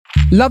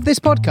Love this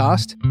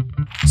podcast?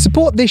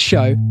 Support this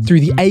show through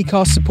the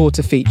Acast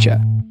supporter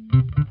feature.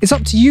 It's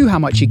up to you how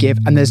much you give,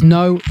 and there's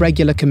no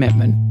regular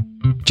commitment.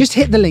 Just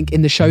hit the link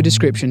in the show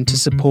description to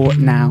support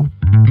now.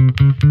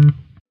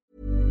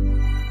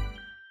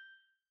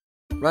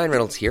 Ryan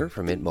Reynolds here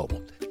from Mint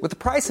Mobile. With the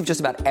price of just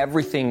about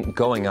everything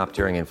going up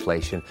during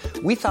inflation,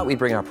 we thought we'd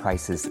bring our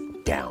prices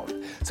down.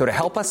 So to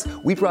help us,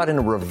 we brought in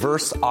a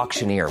reverse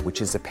auctioneer,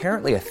 which is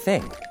apparently a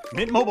thing.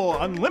 Mint Mobile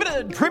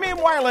Unlimited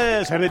Premium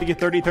Wireless. How to get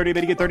 30, 30,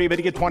 bit to get 30, bit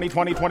to get 20,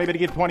 20, 20, bit to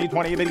get 20,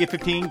 20, bit to get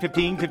 15,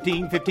 15,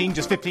 15, 15,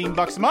 just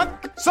 $15 a month?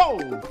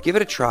 Sold! Give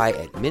it a try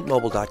at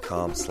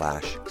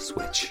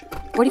mintmobile.com/switch.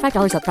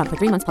 $45 up front for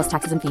 3 months plus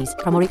taxes and fees.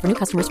 Promo rate for new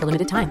customers for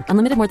limited time.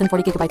 Unlimited more than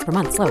 40 gigabytes per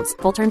month. Slows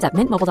full terms at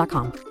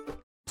mintmobile.com.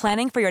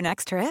 Planning for your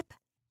next trip?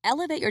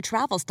 Elevate your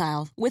travel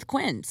style with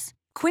Quince.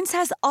 Quince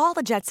has all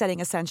the jet-setting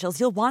essentials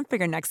you'll want for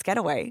your next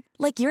getaway,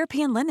 like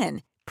European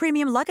linen,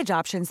 premium luggage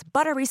options,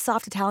 buttery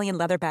soft Italian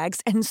leather bags,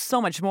 and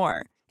so much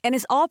more. And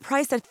is all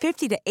priced at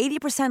 50 to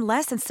 80%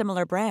 less than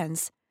similar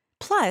brands.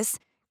 Plus,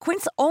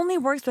 Quince only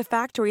works with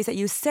factories that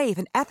use safe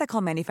and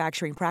ethical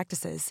manufacturing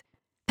practices.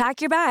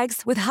 Pack your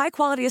bags with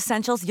high-quality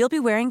essentials you'll be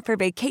wearing for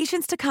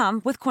vacations to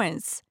come with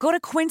Quince. Go to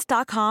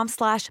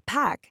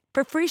quince.com/pack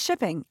for free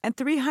shipping and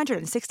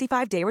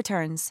 365-day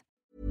returns.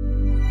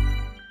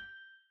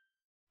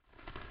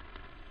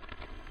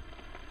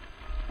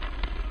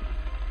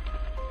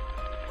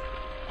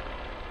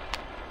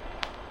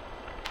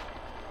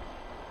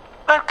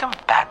 Welcome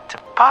back to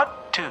part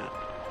 2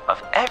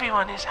 of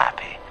Everyone is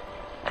Happy,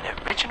 an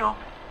original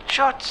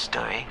short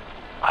story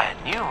by A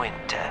New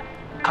Winter,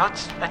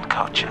 Cults and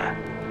Culture.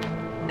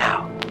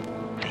 Now,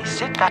 please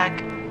sit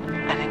back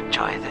and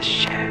enjoy the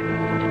show.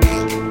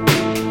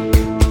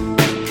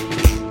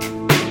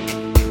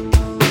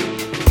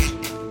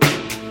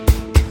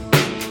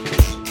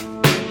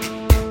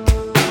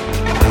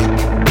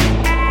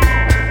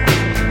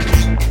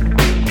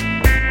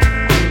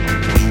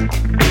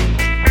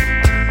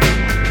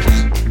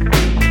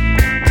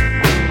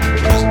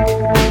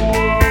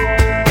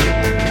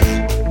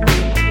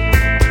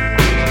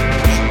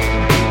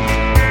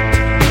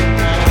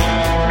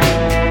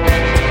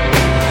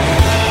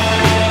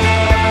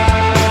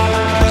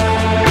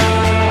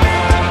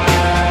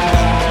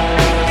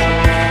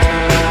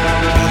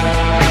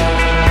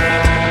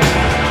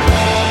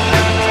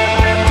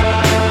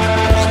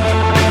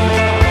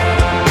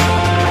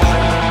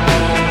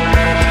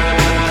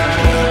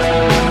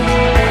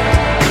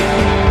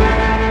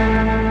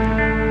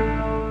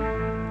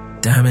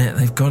 Damn it,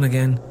 they've gone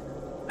again.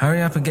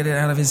 Hurry up and get it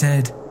out of his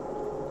head.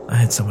 I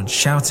heard someone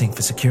shouting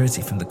for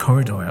security from the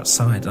corridor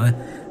outside,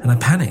 and I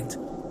panicked.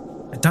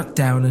 I ducked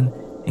down and,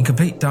 in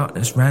complete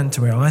darkness, ran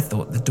to where I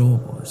thought the door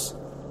was.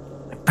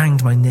 I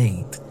banged my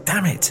knee.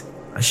 Damn it,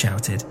 I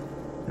shouted,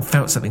 and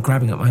felt something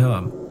grabbing at my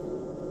arm.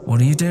 What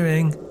are you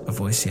doing? A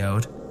voice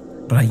yelled,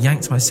 but I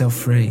yanked myself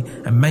free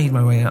and made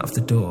my way out of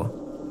the door.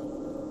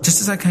 Just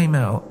as I came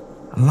out,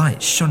 a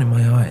light shone in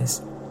my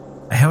eyes.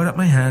 I held up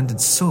my hand and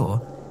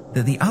saw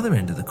that at the other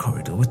end of the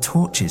corridor were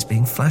torches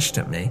being flashed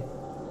at me.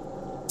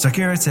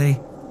 Security!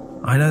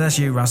 I know that's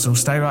you, Russell.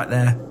 Stay right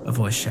there, a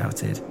voice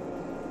shouted.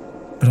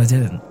 But I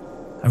didn't.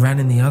 I ran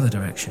in the other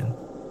direction.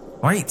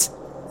 Wait!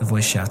 The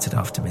voice shouted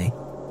after me.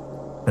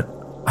 But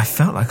I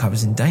felt like I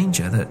was in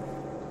danger, that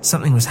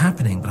something was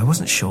happening, but I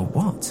wasn't sure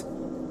what.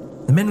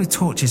 The men with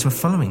torches were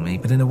following me,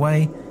 but in a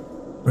way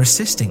were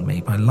assisting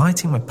me by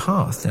lighting my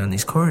path down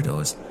these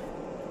corridors.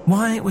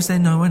 Why was there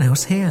no one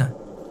else here?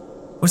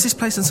 Was this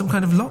place on some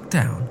kind of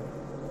lockdown?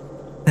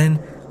 Then,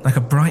 like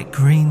a bright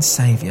green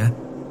saviour,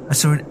 I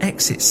saw an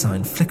exit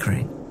sign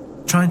flickering,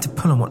 trying to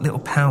pull on what little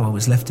power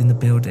was left in the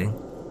building.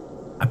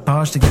 I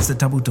barged against the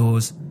double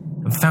doors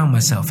and found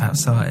myself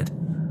outside.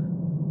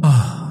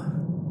 Oh.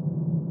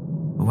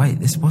 But wait,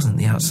 this wasn't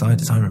the outside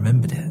as I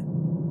remembered it.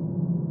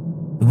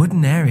 The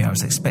wooden area I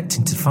was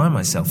expecting to find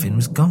myself in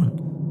was gone.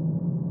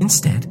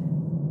 Instead,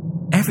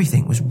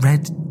 everything was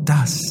red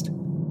dust.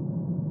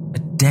 A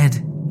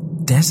dead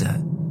desert.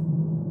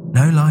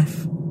 No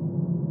life,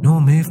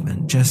 nor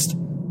movement, just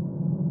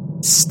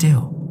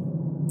still.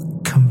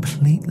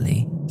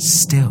 Completely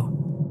still.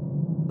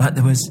 Like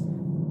there was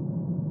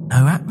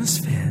no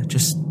atmosphere,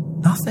 just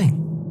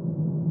nothing.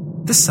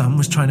 The sun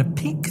was trying to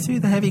peek through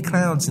the heavy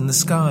clouds in the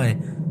sky,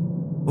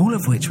 all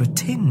of which were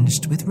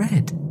tinged with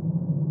red.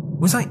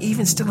 Was I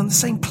even still on the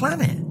same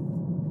planet?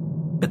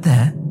 But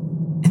there,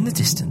 in the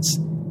distance,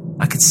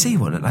 I could see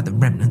what looked like the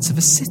remnants of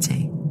a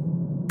city.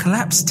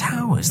 Collapsed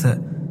towers that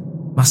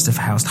must have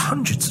housed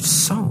hundreds of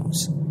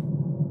souls.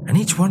 And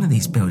each one of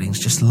these buildings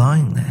just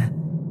lying there,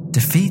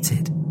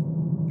 defeated,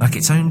 like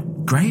its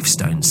own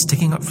gravestone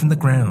sticking up from the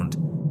ground,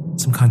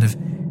 some kind of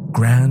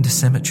grand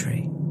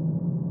cemetery.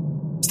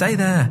 Stay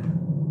there,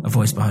 a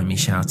voice behind me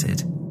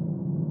shouted.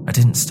 I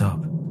didn't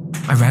stop.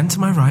 I ran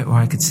to my right where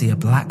I could see a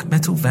black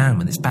metal van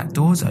with its back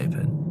doors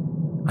open.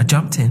 I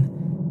jumped in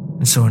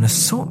and saw an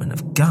assortment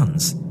of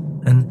guns,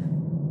 and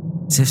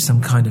as if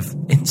some kind of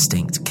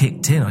instinct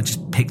kicked in, I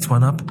just picked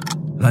one up,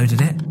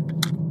 loaded it,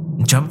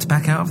 and jumped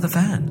back out of the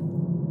van.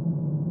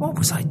 What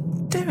was I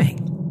doing?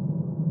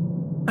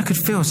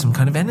 could feel some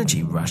kind of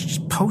energy rush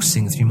just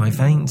pulsing through my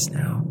veins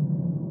now.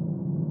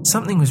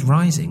 Something was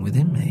rising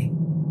within me.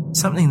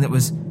 Something that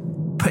was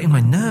putting my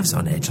nerves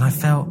on edge, and I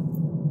felt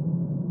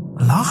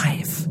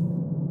alive.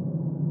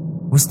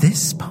 Was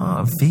this part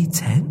of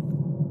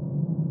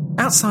V10?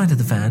 Outside of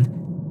the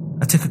van,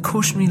 I took a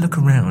cautionary look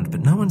around,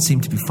 but no one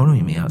seemed to be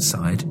following me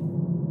outside.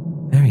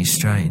 Very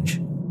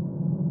strange.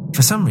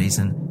 For some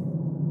reason,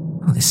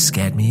 this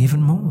scared me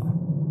even more.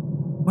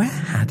 Where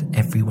had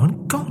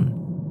everyone gone?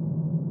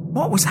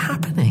 What was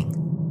happening?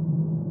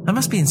 I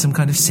must be in some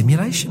kind of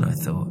simulation, I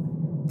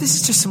thought. This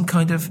is just some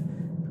kind of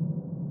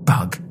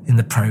bug in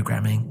the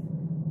programming.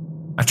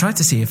 I tried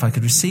to see if I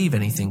could receive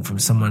anything from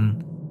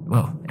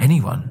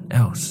anyone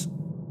else.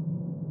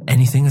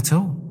 Anything at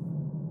all.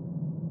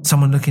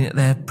 Someone looking at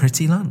their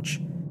pretty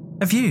lunch,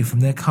 a view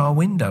from their car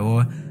window,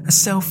 or a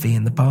selfie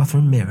in the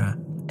bathroom mirror.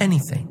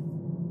 Anything.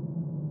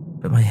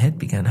 But my head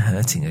began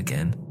hurting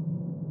again.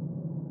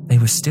 They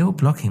were still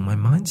blocking my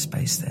mind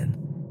space then,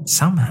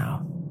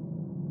 somehow.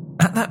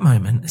 At that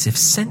moment, as if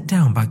sent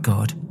down by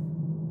God,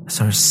 I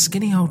saw a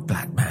skinny old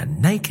black man,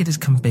 naked as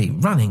can be,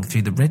 running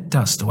through the red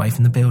dust away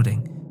from the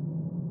building.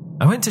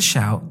 I went to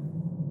shout,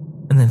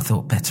 and then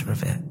thought better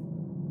of it,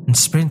 and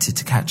sprinted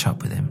to catch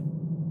up with him.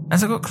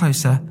 As I got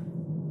closer,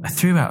 I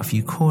threw out a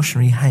few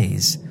cautionary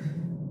hays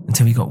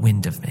until he got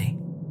wind of me.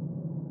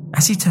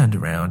 As he turned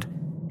around,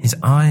 his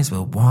eyes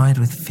were wide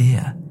with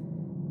fear,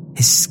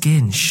 his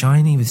skin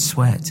shiny with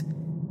sweat,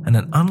 and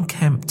an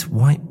unkempt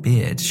white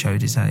beard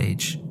showed his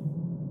age.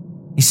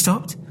 He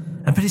stopped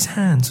and put his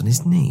hands on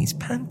his knees,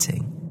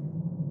 panting.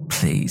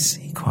 "Please,"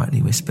 he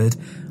quietly whispered,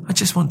 "I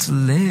just want to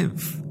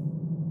live."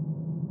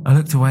 I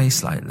looked away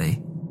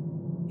slightly.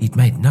 He'd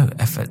made no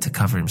effort to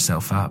cover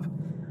himself up.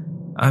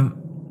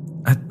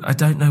 I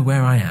don't know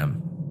where I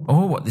am,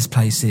 or what this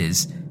place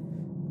is.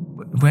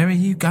 Where are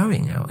you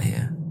going out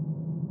here?"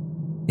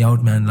 The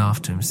old man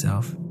laughed to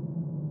himself.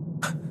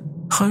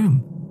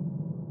 "Home.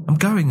 I'm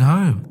going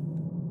home."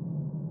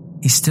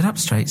 He stood up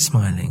straight,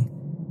 smiling,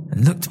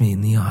 and looked me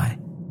in the eye.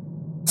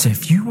 "So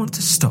if you want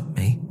to stop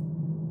me,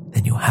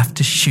 then you'll have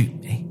to shoot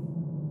me."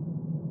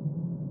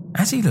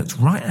 As he looked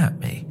right at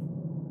me,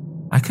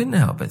 I couldn't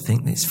help but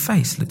think that his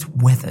face looked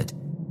weathered,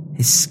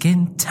 his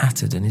skin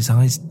tattered and his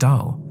eyes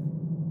dull.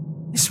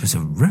 This was a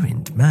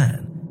ruined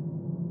man.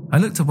 I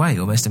looked away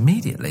almost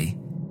immediately.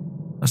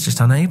 I was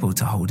just unable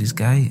to hold his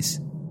gaze.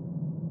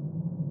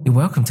 "You're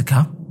welcome to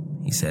come,"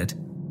 he said,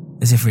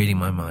 as if reading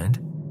my mind,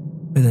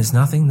 "but there's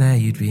nothing there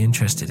you'd be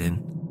interested in.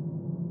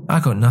 I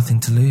got nothing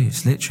to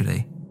lose,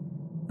 literally,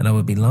 and I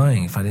would be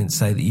lying if I didn't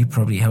say that you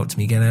probably helped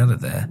me get out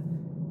of there,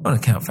 on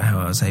account for how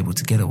I was able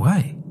to get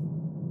away.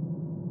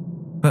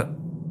 But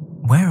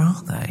where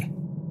are they?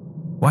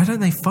 Why don't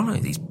they follow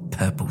these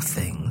purple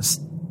things?"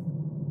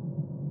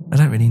 "I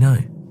don't really know,"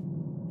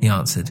 he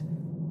answered,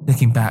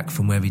 looking back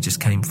from where we just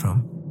came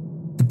from,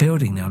 the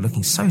building now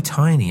looking so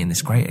tiny in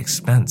this great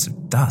expanse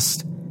of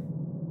dust.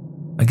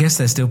 "I guess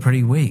they're still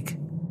pretty weak,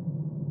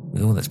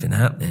 with all that's been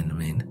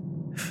happening.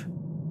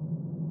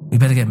 We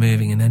better get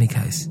moving in any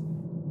case.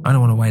 I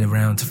don't want to wait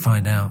around to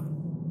find out."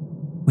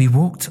 We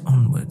walked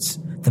onwards.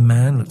 The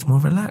man looked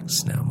more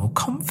relaxed now, more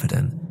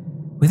confident.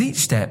 With each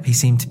step, he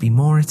seemed to be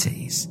more at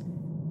ease.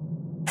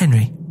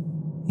 "Henry,"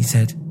 he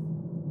said.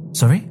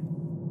 "Sorry?"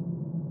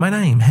 "My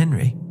name,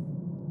 Henry.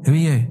 Who are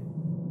you?"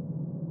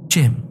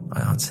 "Jim,"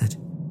 I answered.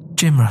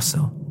 "Jim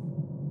Russell."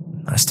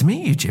 "Nice to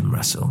meet you, Jim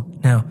Russell.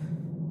 Now,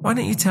 why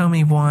don't you tell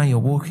me why you're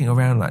walking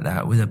around like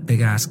that with a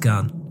big-ass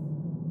gun?"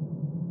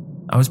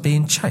 "I was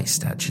being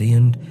chased, actually,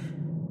 and,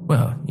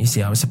 you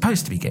see, I was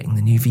supposed to be getting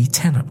the new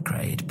V10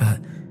 upgrade, but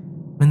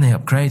when they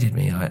upgraded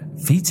me,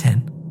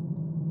 V10?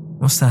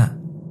 What's that?"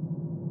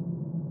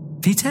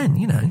 "V10,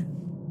 you know.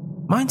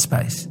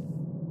 Mindspace."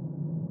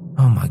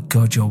 "Oh my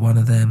God, you're one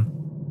of them.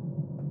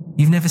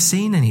 You've never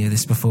seen any of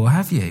this before,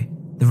 have you?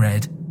 The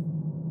red.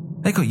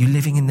 They got you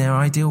living in their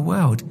ideal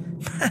world.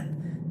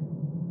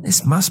 Man,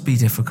 this must be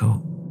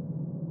difficult.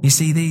 You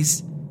see,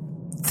 these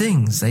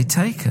things, they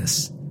take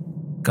us.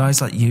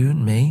 Guys like you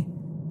and me,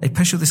 they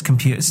push all this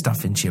computer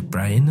stuff into your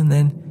brain and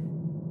then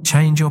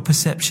change your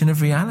perception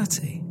of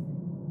reality.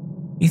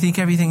 You think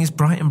everything is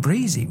bright and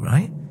breezy,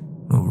 right?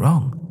 Well,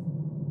 wrong.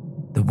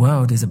 The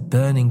world is a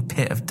burning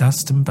pit of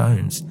dust and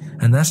bones,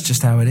 and that's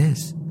just how it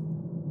is.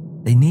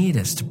 They need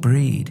us to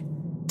breed,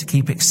 to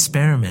keep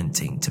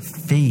experimenting, to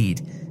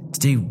feed, to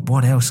do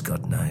what else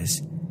God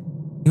knows.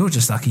 You're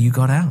just lucky you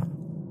got out."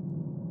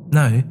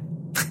 "No,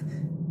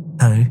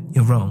 no,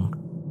 you're wrong,"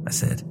 I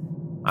said.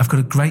 "I've got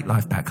a great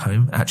life back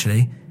home,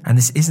 actually, and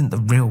this isn't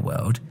the real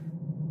world.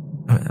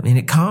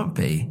 It can't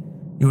be.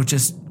 You're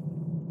just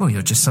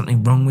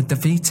something wrong with the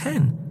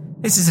V10.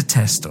 This is a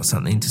test or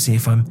something to see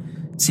if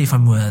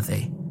I'm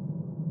worthy."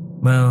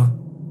 Well,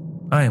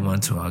 I ain't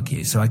one to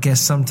argue, so I guess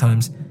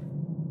sometimes,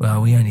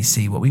 we only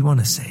see what we want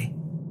to see.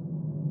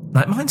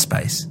 "Like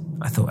Mindspace,"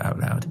 I thought out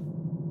loud.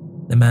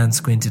 The man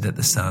squinted at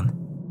the sun.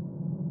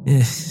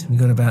 "Yes, we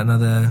got about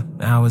another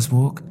hour's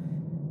walk,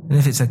 and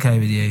if it's okay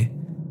with you,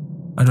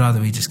 I'd rather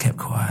we just kept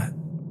quiet."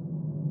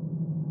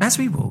 As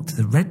we walked,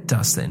 the red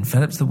dust that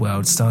envelops the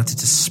world started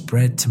to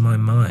spread to my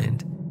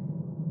mind.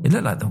 It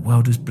looked like the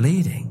world was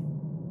bleeding.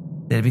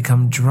 It had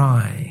become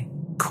dry,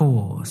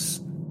 coarse,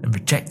 and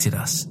rejected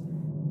us.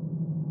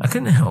 I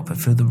couldn't help but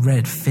feel the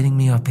red filling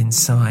me up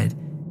inside,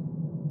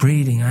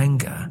 breeding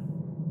anger,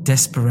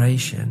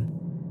 desperation,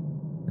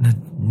 and a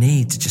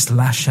need to just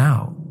lash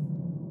out.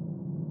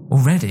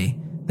 Already,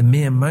 the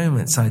mere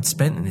moments I'd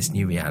spent in this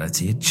new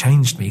reality had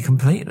changed me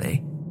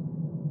completely.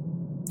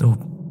 Or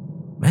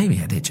maybe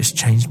had it just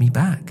changed me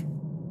back?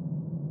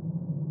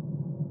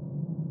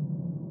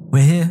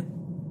 "We're here,"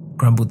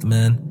 grumbled the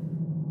man,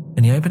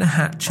 and he opened a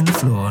hatch in the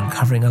floor,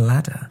 uncovering a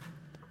ladder.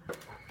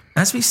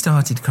 As we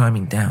started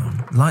climbing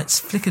down, lights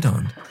flickered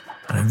on,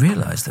 and I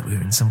realised that we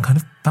were in some kind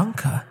of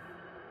bunker.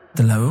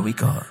 The lower we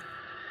got,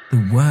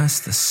 the worse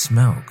the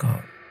smell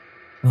got.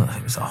 Oh,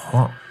 it was a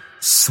hot,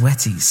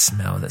 sweaty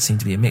smell that seemed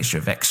to be a mixture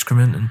of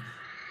excrement and,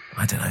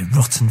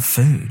 rotten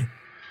food.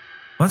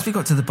 Once we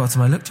got to the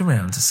bottom, I looked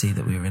around to see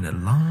that we were in a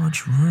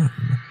large room,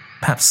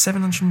 perhaps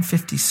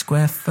 750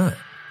 square foot.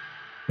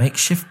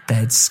 Makeshift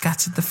beds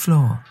scattered the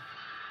floor.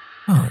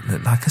 Oh, it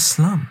looked like a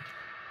slum.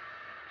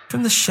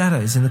 From the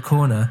shadows in the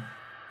corner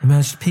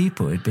emerged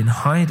people who had been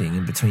hiding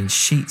in between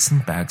sheets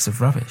and bags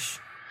of rubbish.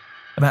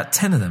 About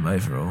 10 of them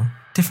overall,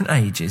 different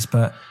ages,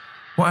 but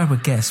what I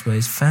would guess were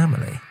his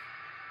family.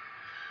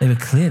 They were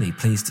clearly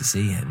pleased to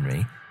see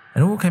Henry,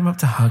 and all came up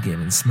to hug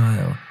him and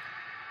smile.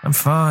 I'm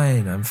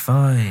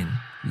fine,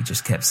 he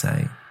just kept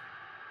saying.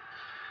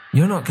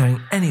 "You're not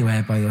going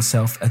anywhere by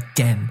yourself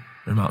again,"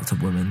 remarked a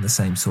woman the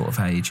same sort of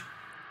age.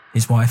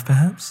 His wife,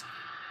 perhaps?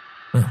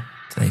 Well,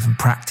 do they even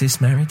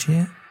practice marriage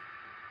here?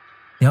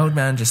 The old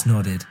man just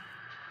nodded,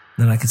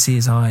 and then I could see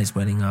his eyes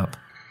welling up.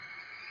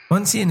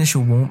 Once the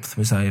initial warmth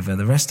was over,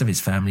 the rest of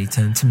his family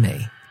turned to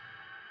me,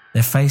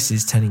 their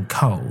faces turning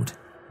cold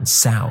and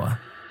sour.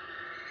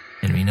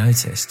 Henry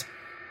noticed.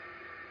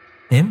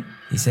 "Him?"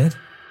 he said.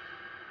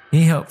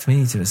 "He helped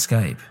me to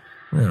escape.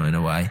 Well, in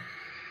a way.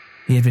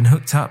 He had been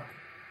hooked up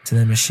to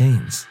their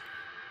machines."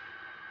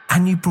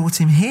 "And you brought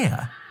him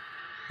here?"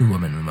 the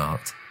woman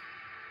remarked.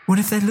 "What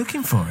if they're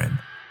looking for him?"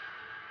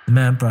 The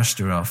man brushed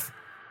her off,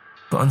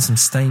 put on some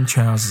stained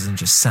trousers and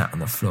just sat on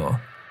the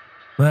floor.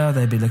 "Well,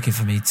 they'd be looking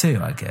for me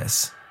too, I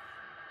guess.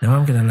 Now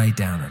I'm going to lay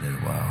down a little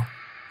while,"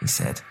 he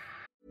said.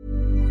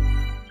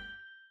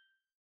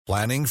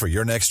 Planning for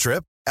your next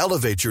trip?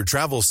 Elevate your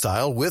travel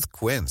style with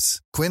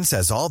Quince. Quince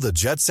has all the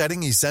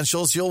jet-setting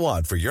essentials you'll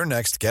want for your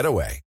next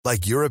getaway,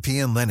 like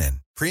European linen,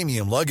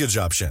 premium luggage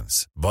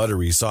options,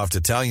 buttery soft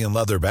Italian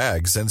leather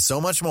bags, and so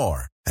much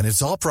more. And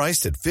it's all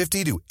priced at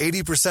 50 to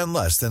 80%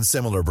 less than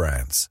similar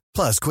brands.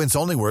 Plus, Quince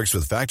only works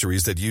with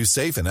factories that use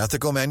safe and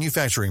ethical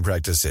manufacturing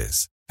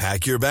practices.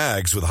 Pack your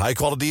bags with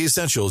high-quality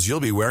essentials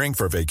you'll be wearing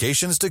for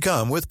vacations to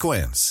come with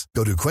Quince.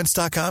 Go to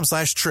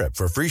quince.com/trip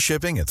for free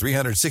shipping and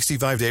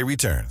 365-day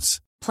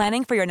returns.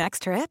 Planning for your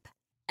next trip?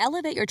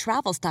 Elevate your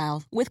travel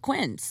style with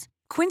Quince.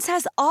 Quince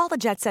has all the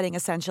jet-setting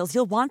essentials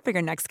you'll want for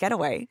your next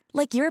getaway,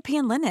 like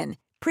European linen,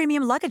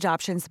 premium luggage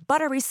options,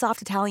 buttery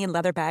soft Italian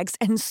leather bags,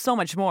 and so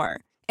much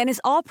more. And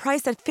is all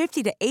priced at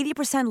 50 to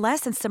 80% less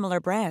than similar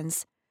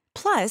brands.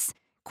 Plus,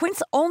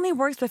 Quince only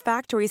works with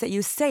factories that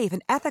use safe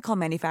and ethical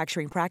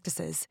manufacturing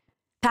practices.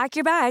 Pack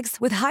your bags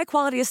with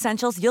high-quality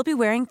essentials you'll be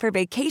wearing for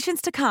vacations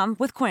to come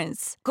with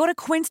Quince. Go to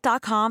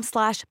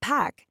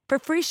quince.com/pack for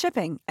free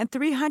shipping and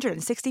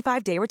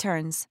 365-day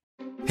returns.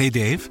 Hey,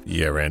 Dave.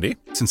 Yeah, Randy.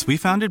 Since we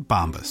founded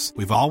Bombas,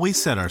 we've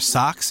always said our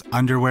socks,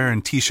 underwear,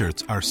 and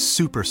T-shirts are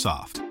super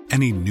soft.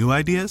 Any new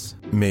ideas?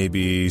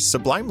 Maybe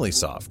sublimely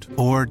soft.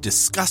 Or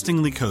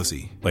disgustingly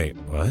cozy. Wait,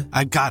 what?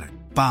 I got it.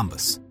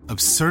 Bombas.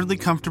 Absurdly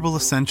comfortable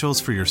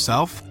essentials for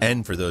yourself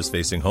and for those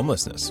facing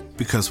homelessness.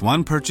 Because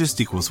one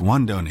purchased equals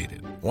one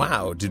donated.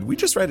 Wow, did we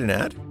just write an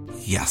ad?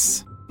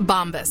 Yes.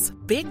 Bombas.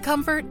 Big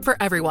comfort for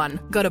everyone.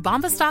 Go to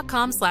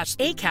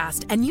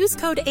bombas.com/ACAST and use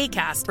code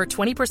ACAST for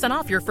 20%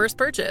 off your first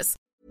purchase.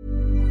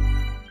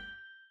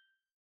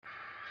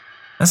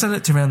 As I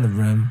looked around the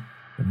room,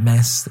 the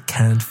mess, the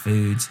canned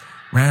foods,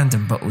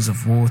 random bottles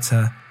of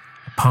water,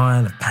 a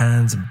pile of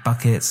pans and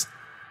buckets,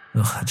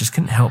 I just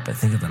couldn't help but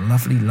think of the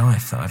lovely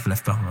life that I've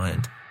left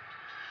behind.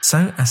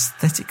 So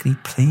aesthetically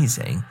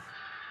pleasing.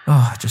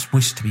 I just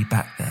wished to be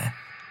back there,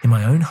 in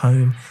my own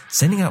home,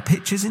 sending out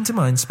pictures into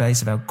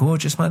Mindspace of how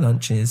gorgeous my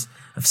lunch is,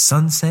 of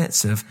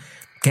sunsets, of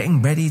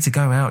getting ready to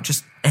go out,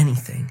 just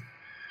anything.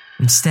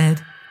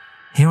 Instead,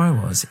 here I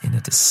was in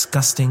a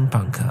disgusting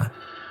bunker.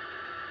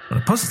 On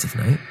a positive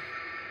note,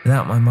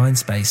 without my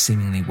Mindspace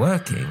seemingly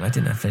working, I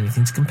didn't have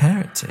anything to compare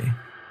it to.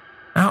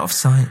 Out of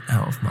sight,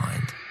 out of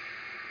mind.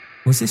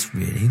 Was this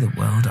really the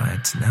world I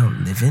had to now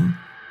live in?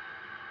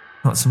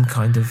 Not some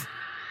kind of,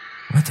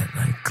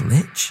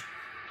 glitch?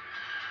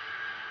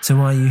 "So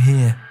why are you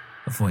here?"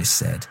 a voice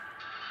said.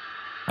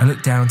 I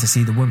looked down to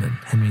see the woman,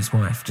 Henry's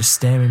wife, just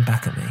staring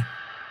back at me.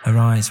 Her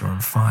eyes were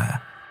on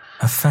fire,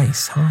 her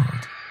face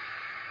hard.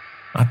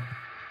 I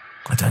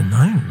don't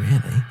know,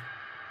 really.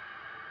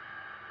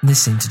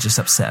 This seemed to just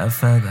upset her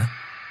further.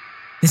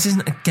 "This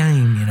isn't a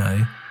game, you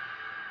know.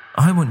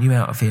 I want you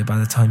out of here by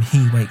the time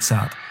he wakes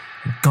up.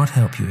 And God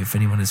help you if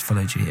anyone has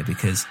followed you here,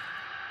 because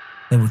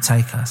they will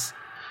take us.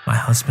 My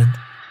husband,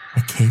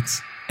 my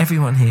kids,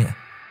 everyone here.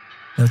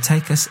 They'll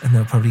take us and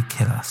they'll probably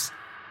kill us.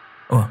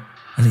 Or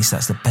at least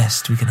that's the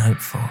best we can hope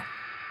for.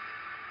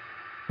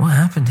 What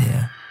happened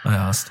here? I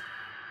asked,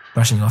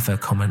 brushing off her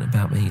comment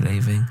about me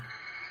leaving.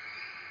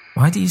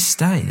 Why do you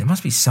stay? There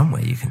must be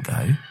somewhere you can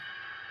go.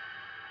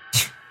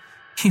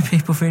 You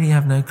people really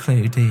have no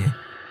clue, do you?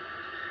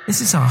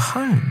 This is our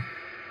home.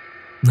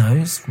 No,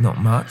 it's not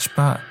much,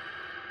 but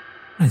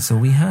it's all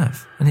we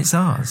have, and it's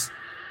ours.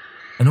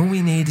 And all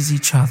we need is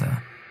each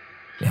other.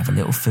 We have a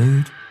little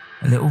food,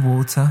 a little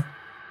water.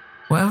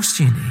 What else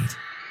do you need?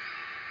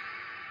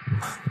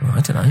 Well,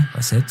 I don't know,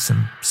 I said.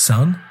 Some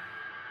sun?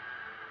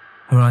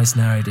 Her eyes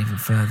narrowed even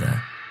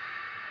further.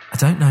 I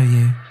don't know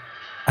you.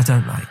 I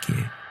don't like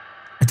you.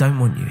 I don't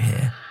want you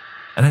here.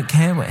 I don't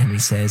care what Henry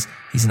says.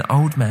 He's an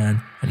old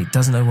man and he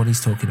doesn't know what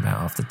he's talking about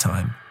half the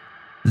time.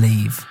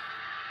 Leave.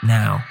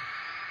 Now.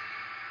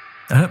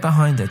 I looked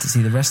behind her to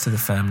see the rest of the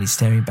family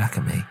staring back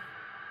at me.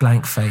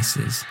 Blank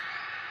faces.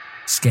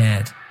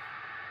 Scared.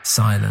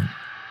 Silent.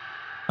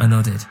 I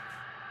nodded.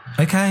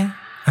 Okay,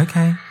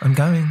 I'm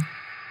going.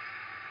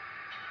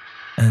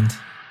 And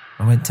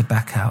I went to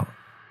back out.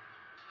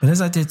 But as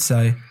I did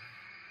so,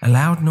 a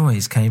loud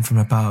noise came from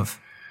above.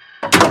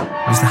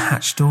 It was the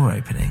hatch door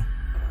opening.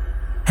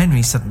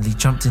 Henry suddenly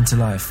jumped into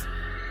life.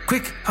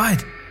 Quick,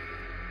 hide!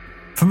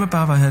 From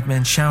above I heard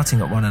men shouting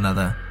at one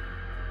another.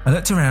 I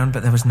looked around,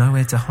 but there was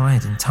nowhere to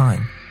hide in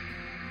time.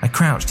 I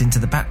crouched into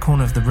the back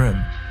corner of the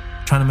room,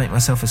 trying to make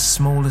myself as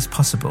small as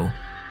possible,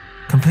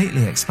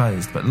 completely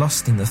exposed, but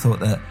lost in the thought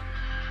that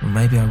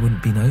maybe I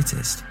wouldn't be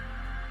noticed.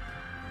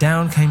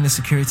 Down came the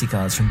security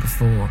guards from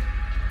before,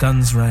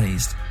 guns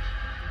raised.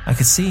 I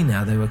could see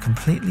now they were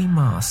completely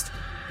masked,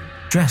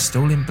 dressed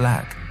all in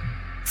black,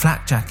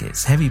 flak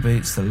jackets, heavy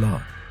boots, the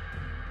lot.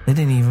 They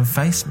didn't even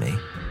face me.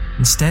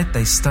 Instead,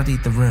 they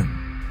studied the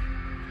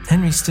room.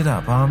 Henry stood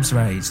up, arms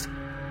raised.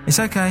 It's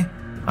okay,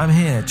 I'm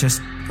here,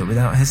 but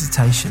without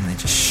hesitation, they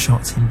just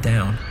shot him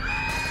down.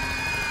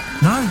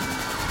 No,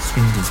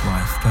 screamed his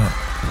wife, but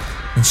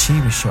then she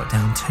was shot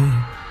down too.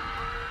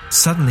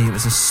 Suddenly, it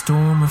was a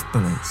storm of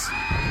bullets.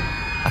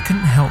 I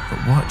couldn't help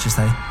but watch as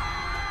they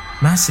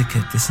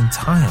massacred this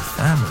entire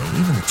family,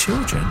 even the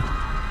children.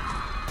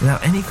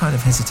 Without any kind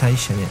of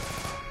hesitation, it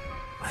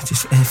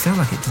felt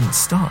like it didn't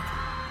stop.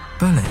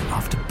 Bullet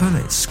after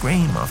bullet,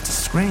 scream after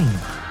scream,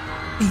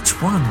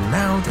 each one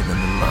louder than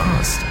the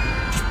last,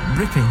 just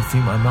ripping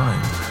through my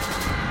mind.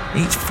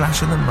 Each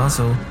flash of the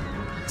muzzle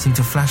seemed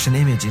to flash an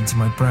image into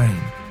my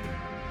brain.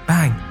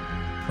 Bang!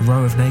 A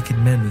row of naked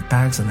men with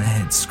bags on their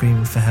heads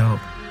screaming for help.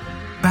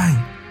 Bang!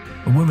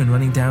 A woman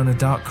running down a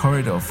dark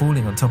corridor,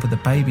 falling on top of the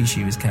baby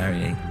she was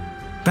carrying.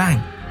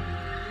 Bang!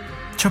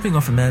 Chopping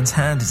off a man's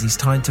hand as he's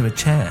tied to a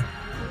chair.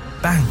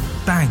 Bang!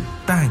 Bang!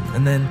 Bang!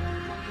 And then,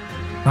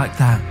 like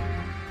that,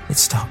 it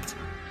stopped.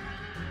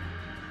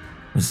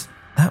 Was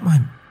that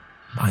my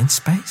mind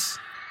space?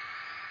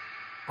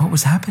 What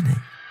was happening?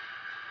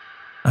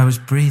 I was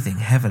breathing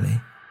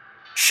heavily,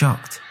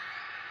 shocked.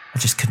 I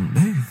just couldn't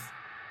move.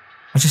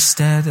 I just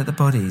stared at the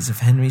bodies of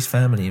Henry's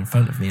family in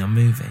front of me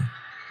unmoving.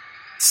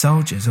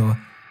 Soldiers, or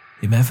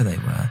whomever they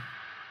were,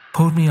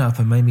 pulled me up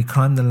and made me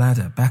climb the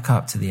ladder back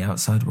up to the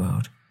outside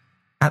world.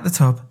 At the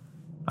top,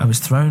 I was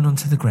thrown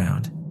onto the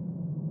ground.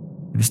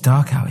 It was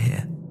dark out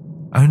here.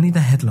 Only the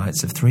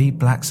headlights of 3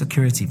 black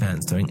security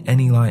vans throwing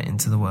any light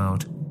into the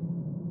world.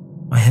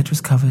 My head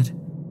was covered,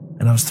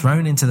 and I was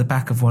thrown into the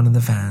back of one of the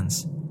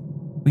vans.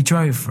 We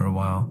drove for a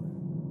while,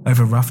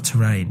 over rough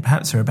terrain,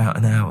 perhaps for about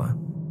an hour.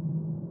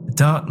 The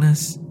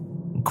darkness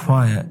and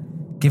quiet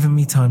giving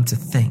me time to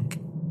think,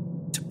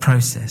 to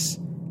process,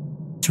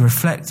 to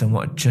reflect on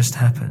what had just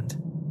happened.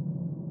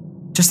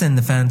 Just then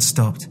the van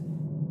stopped.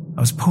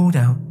 I was pulled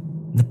out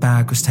and the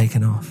bag was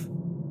taken off.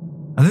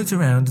 I looked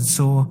around and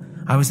saw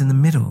I was in the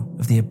middle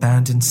of the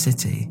abandoned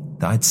city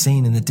that I'd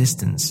seen in the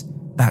distance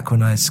back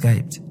when I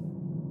escaped.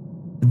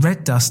 The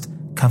red dust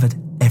covered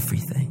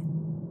everything.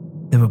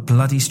 There were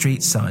bloody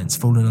street signs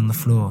fallen on the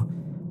floor,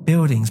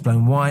 buildings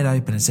blown wide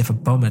open as if a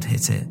bomb had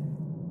hit it,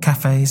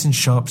 cafes and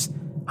shops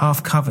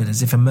half covered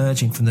as if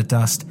emerging from the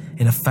dust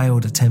in a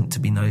failed attempt to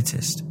be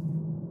noticed,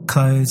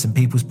 clothes and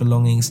people's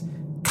belongings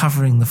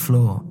covering the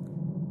floor.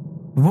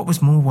 But what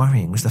was more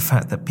worrying was the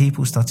fact that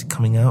people started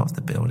coming out of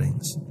the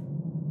buildings.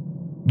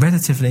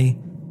 Relatively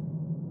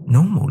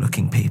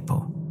normal-looking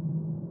people,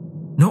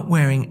 not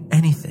wearing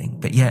anything,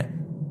 but yet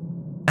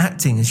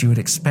acting as you would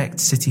expect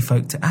city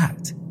folk to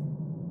act.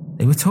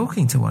 They were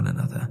talking to one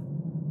another,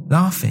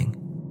 laughing,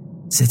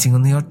 sitting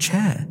on the odd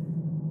chair.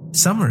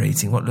 Some were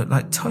eating what looked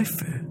like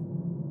tofu,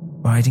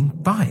 riding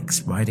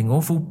bikes, riding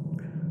awful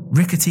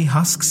rickety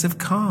husks of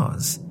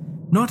cars,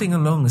 nodding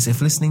along as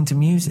if listening to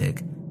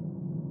music.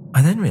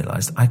 I then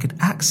realised I could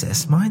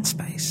access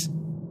Mindspace,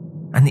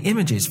 and the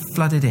images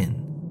flooded in.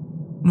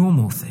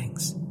 Normal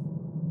things.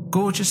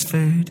 Gorgeous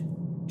food,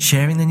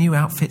 sharing their new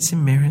outfits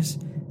in mirrors,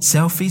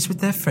 selfies with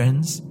their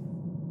friends.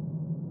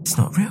 It's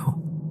not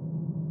real,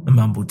 I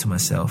mumbled to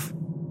myself.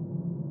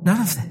 None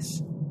of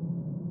this.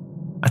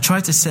 I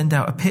tried to send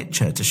out a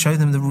picture to show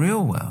them the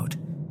real world.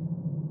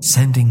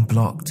 Sending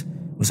blocked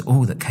was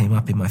all that came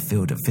up in my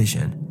field of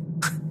vision.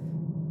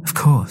 Of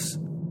course.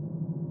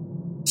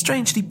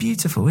 Strangely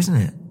beautiful, isn't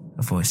it?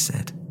 A voice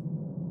said.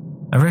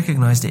 I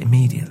recognised it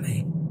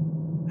immediately.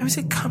 Where was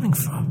it coming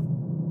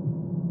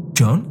from?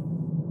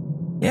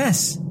 John?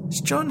 Yes,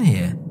 it's John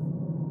here.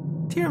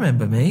 Do you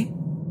remember me?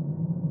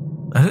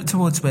 I looked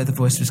towards where the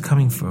voice was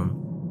coming from.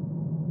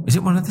 Was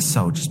it one of the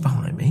soldiers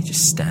behind me,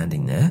 just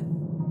standing there?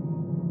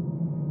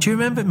 Do you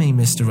remember me,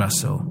 Mr.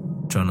 Russell?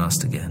 John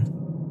asked again.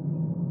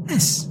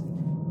 Yes,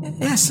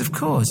 of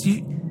course.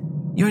 You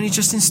only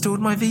just installed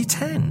my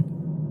V10,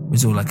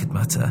 was all I could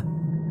mutter.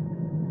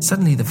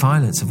 Suddenly the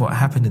violence of what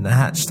happened in the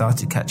hatch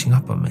started catching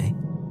up on me.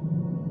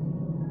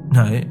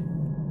 No,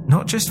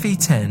 not just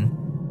V10.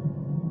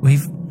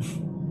 We've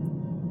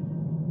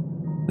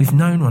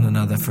known one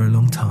another for a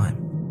long time.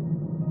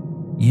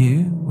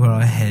 You were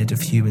our head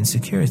of human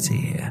security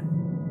here,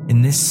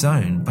 in this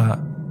zone, but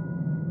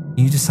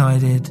you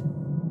decided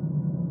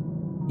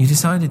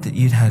that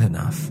you'd had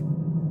enough.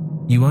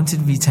 You wanted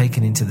to be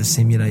taken into the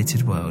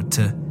simulated world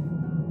to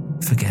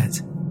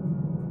forget.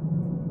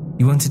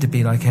 You wanted to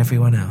be like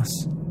everyone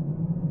else.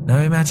 No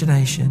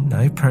imagination,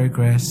 no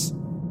progress,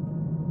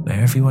 where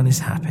everyone is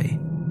happy,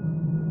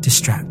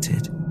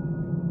 distracted.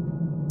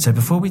 So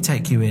before we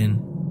take you in,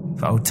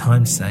 for old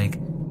time's sake,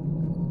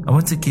 I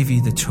want to give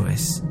you the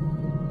choice.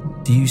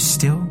 Do you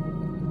still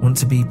want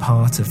to be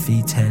part of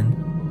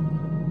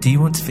V10? Do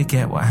you want to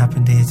forget what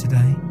happened here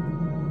today?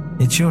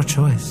 It's your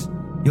choice.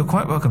 You're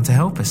quite welcome to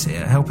help us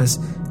here, help us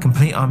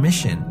complete our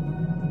mission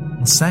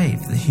and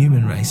save the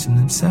human race from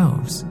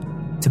themselves,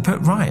 to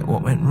put right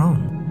what went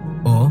wrong.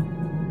 Or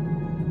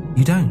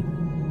you don't.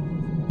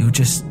 You'll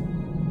just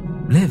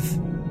live.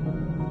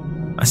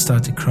 I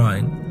started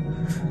crying.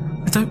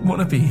 I don't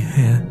want to be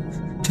here.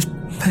 Just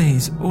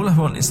please, all I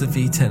want is the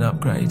V10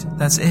 upgrade.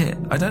 That's it.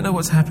 I don't know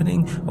what's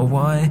happening or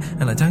why,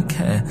 and I don't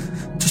care.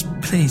 Just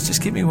please,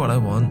 just give me what I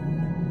want.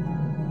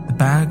 The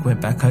bag went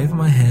back over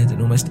my head,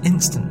 and almost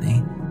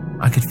instantly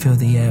I could feel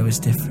the air was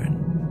different.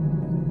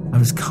 I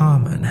was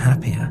calmer and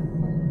happier.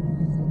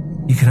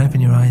 You can open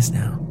your eyes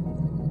now.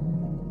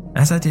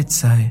 As I did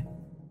so,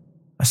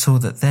 I saw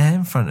that there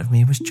in front of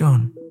me was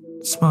John,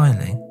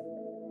 smiling.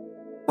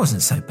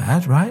 Wasn't so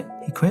bad, right?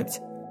 He quipped.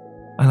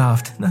 I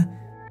laughed. No,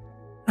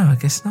 I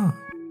guess not.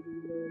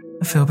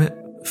 I feel a bit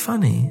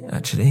funny,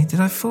 actually. Did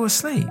I fall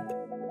asleep?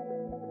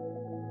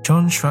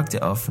 John shrugged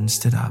it off and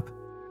stood up.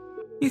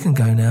 You can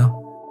go now.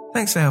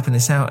 Thanks for helping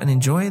us out and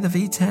enjoy the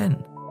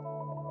V10.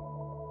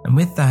 And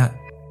with that,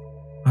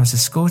 I was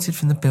escorted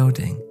from the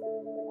building,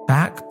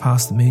 back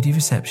past the moody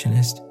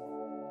receptionist,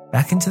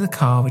 back into the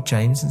car with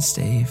James and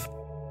Steve,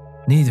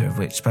 neither of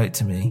which spoke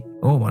to me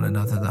or one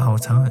another the whole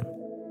time.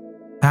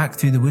 Back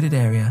through the wooded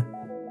area,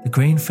 the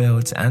green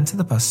fields, and to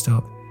the bus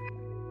stop,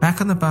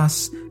 back on the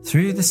bus,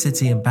 through the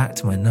city, and back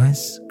to my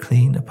nice,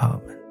 clean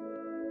apartment.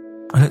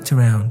 I looked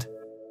around,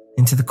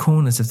 into the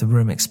corners of the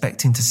room,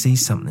 expecting to see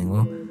something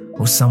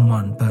or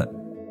someone, but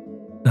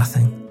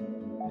nothing.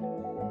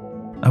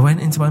 I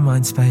went into my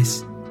mind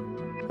space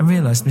and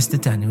realised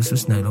Mr. Daniels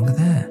was no longer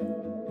there.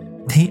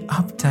 The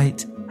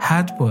update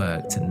had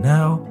worked, and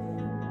now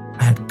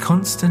I had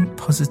constant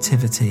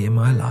positivity in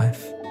my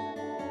life.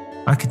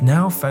 I could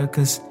now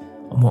focus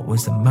on what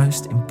was the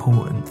most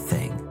important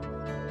thing.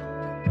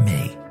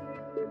 Me.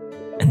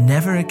 And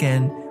never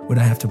again would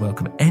I have to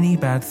welcome any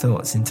bad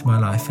thoughts into my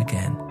life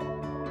again.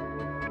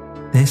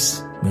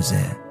 This was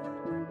it.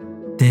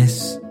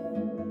 This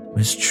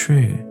was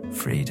true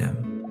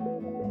freedom.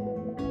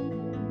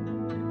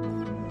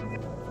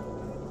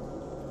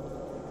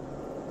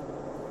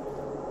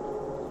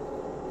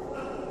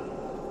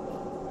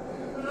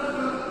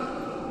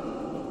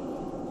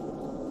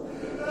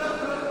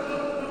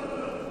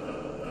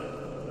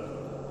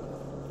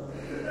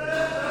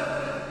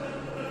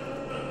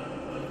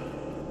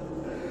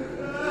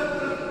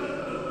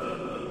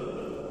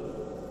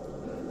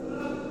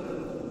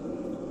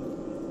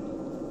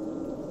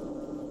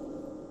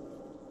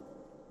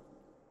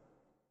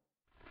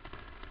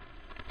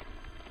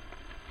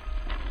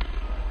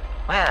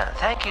 Well,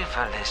 thank you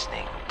for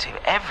listening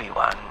to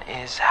Everyone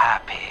is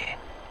Happy.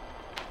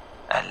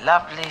 A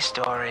lovely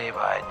story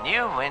by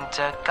New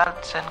Winter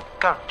Cults and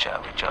Culture,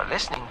 which you're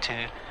listening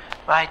to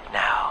right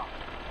now.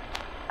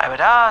 I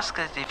would ask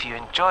that if you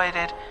enjoyed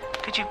it,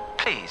 could you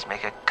please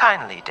make a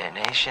kindly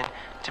donation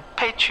to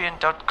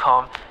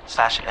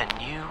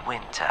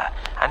patreon.com/anewwinter.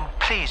 And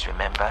please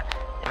remember,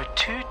 there are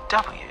 2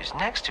 W's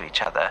next to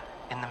each other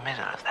in the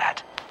middle of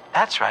that.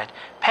 That's right,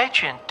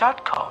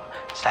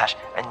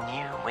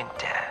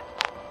 patreon.com/anewwinter.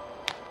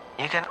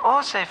 You can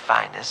also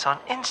find us on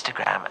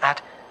Instagram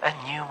at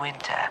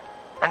anewwinter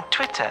and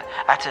Twitter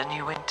at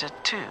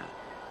anewwinter2.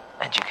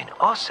 And you can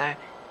also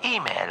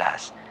email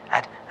us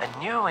at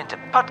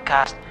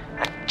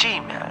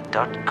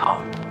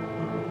anewwinterpodcast@gmail.com.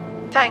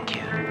 Thank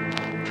you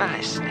for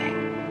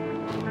listening.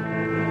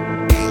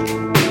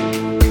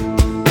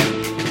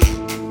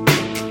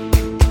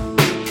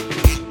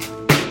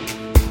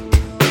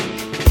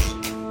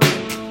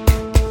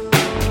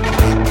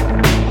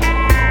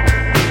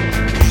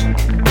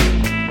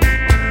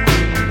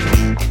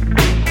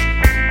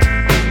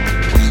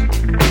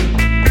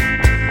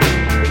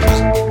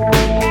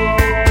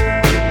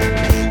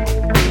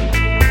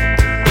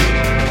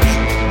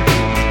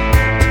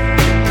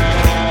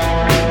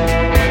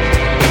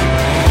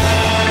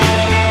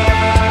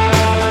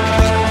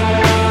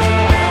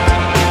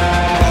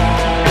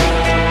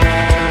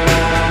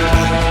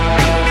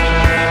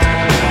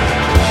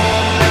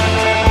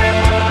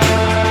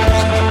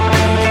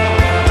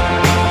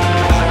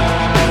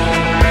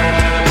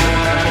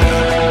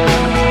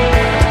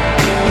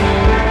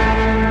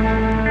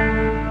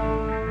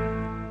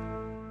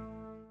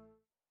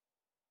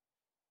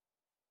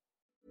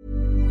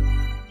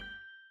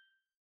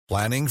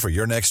 Planning for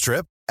your next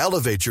trip?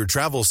 Elevate your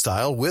travel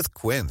style with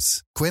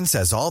Quince. Quince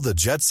has all the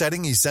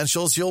jet-setting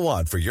essentials you'll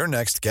want for your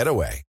next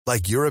getaway,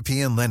 like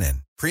European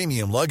linen,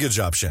 premium luggage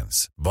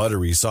options,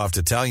 buttery soft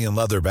Italian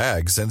leather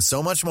bags, and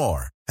so much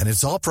more. And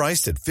it's all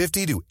priced at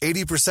 50 to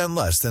 80%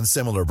 less than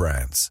similar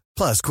brands.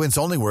 Plus, Quince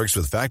only works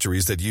with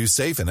factories that use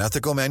safe and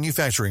ethical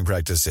manufacturing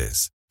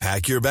practices.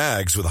 Pack your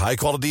bags with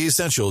high-quality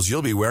essentials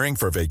you'll be wearing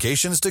for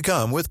vacations to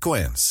come with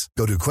Quince.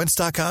 Go to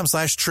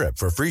quince.com/trip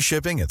for free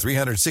shipping and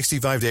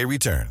 365-day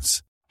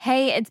returns.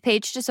 Hey, it's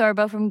Paige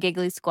DeSorbo from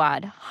Giggly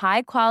Squad.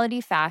 High quality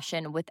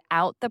fashion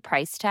without the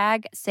price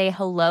tag. Say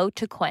hello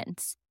to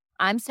Quince.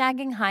 I'm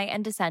snagging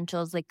high-end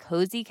essentials like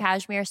cozy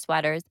cashmere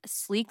sweaters,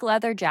 sleek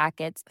leather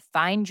jackets,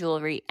 fine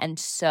jewelry, and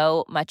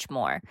so much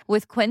more.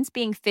 With Quince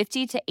being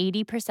 50 to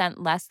 80%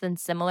 less than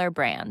similar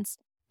brands.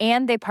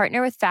 And they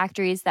partner with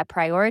factories that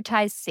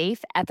prioritize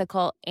safe,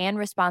 ethical, and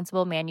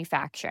responsible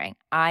manufacturing.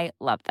 I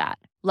love that.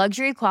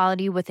 Luxury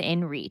quality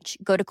within reach.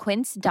 Go to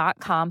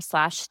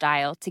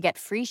quince.com/style to get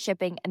free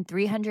shipping and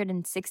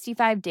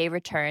 365-day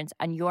returns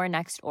on your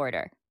next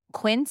order.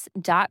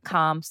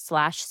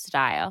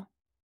 Quince.com/style.